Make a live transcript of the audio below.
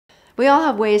We all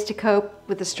have ways to cope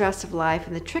with the stress of life,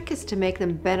 and the trick is to make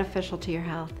them beneficial to your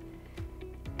health.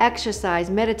 Exercise,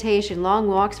 meditation, long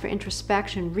walks for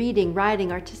introspection, reading,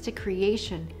 writing, artistic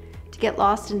creation, to get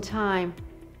lost in time.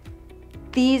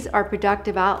 These are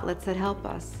productive outlets that help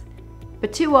us.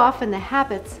 But too often the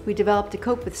habits we develop to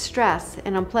cope with stress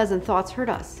and unpleasant thoughts hurt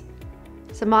us.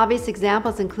 Some obvious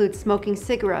examples include smoking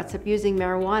cigarettes, abusing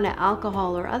marijuana,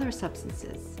 alcohol, or other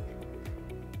substances.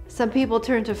 Some people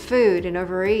turn to food and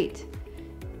overeat.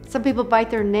 Some people bite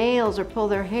their nails or pull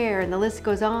their hair, and the list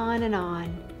goes on and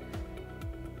on.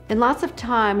 And lots of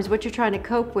times what you're trying to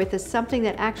cope with is something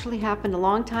that actually happened a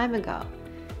long time ago,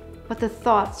 but the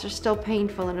thoughts are still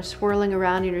painful and are swirling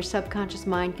around in your subconscious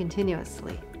mind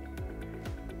continuously.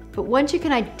 But once you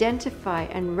can identify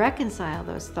and reconcile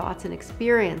those thoughts and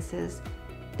experiences,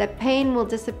 that pain will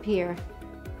disappear,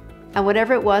 and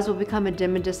whatever it was will become a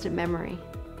dim and distant memory.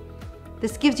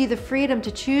 This gives you the freedom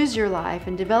to choose your life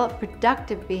and develop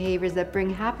productive behaviors that bring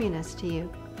happiness to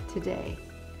you today.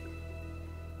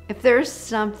 If there's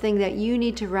something that you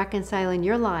need to reconcile in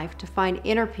your life to find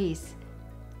inner peace,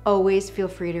 always feel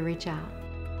free to reach out.